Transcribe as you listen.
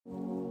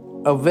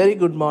A very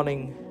good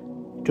morning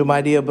to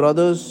my dear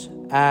brothers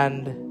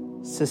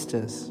and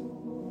sisters.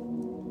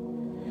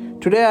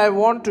 Today I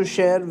want to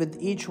share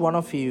with each one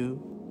of you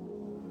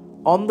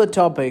on the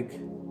topic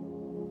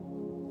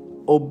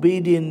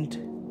obedient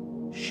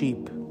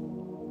sheep.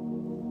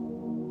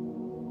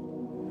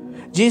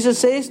 Jesus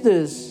says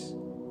this,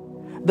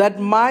 that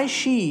my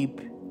sheep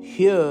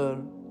hear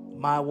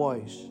my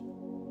voice.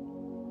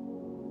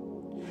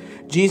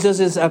 Jesus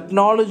is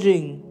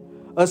acknowledging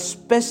a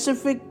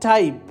specific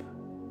type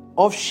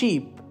of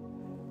sheep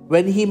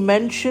when he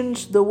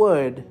mentions the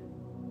word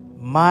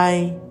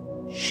my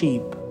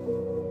sheep.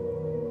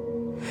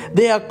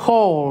 They are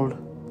called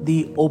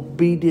the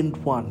obedient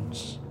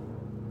ones.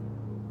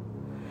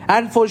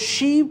 And for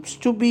sheep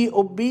to be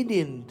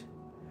obedient,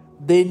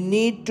 they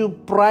need to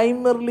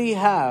primarily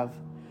have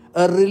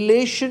a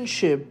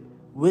relationship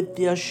with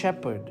their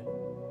shepherd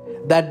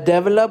that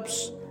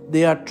develops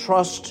their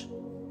trust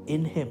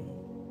in him.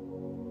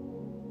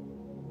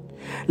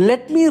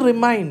 Let me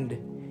remind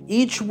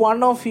each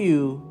one of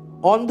you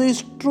on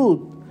this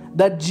truth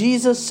that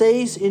Jesus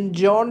says in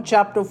John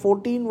chapter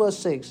 14 verse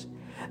 6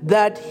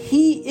 that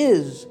he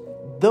is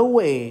the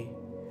way,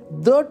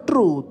 the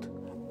truth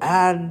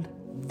and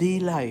the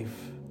life.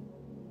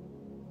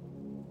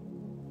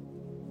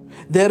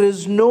 There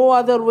is no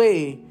other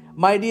way,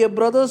 my dear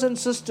brothers and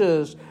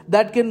sisters,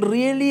 that can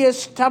really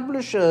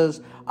establish us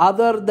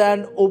other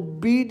than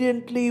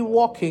obediently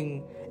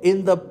walking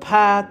in the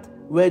path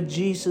where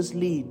Jesus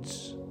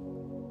leads.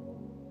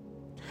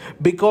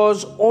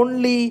 Because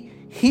only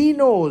he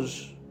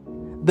knows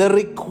the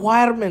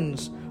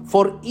requirements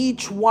for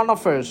each one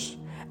of us,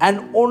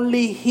 and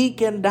only he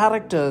can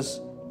direct us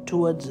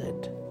towards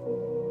it.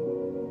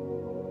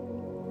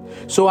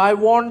 So I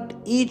want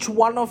each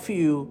one of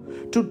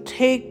you to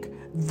take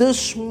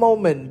this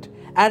moment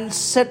and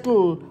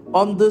settle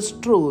on this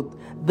truth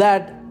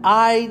that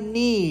I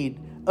need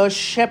a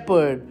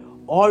shepherd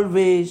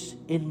always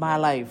in my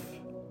life.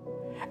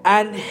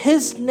 And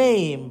his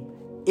name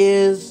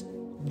is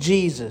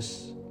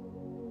Jesus.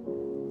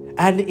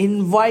 And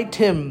invite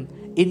him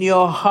in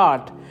your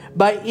heart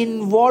by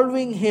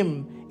involving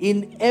him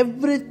in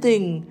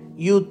everything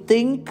you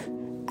think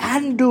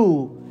and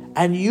do,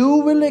 and you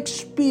will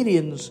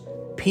experience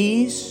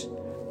peace,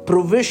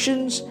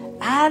 provisions,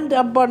 and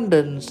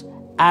abundance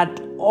at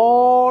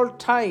all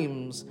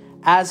times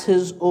as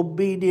his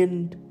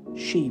obedient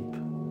sheep.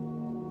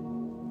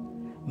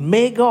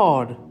 May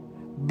God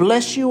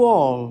bless you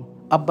all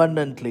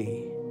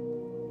abundantly.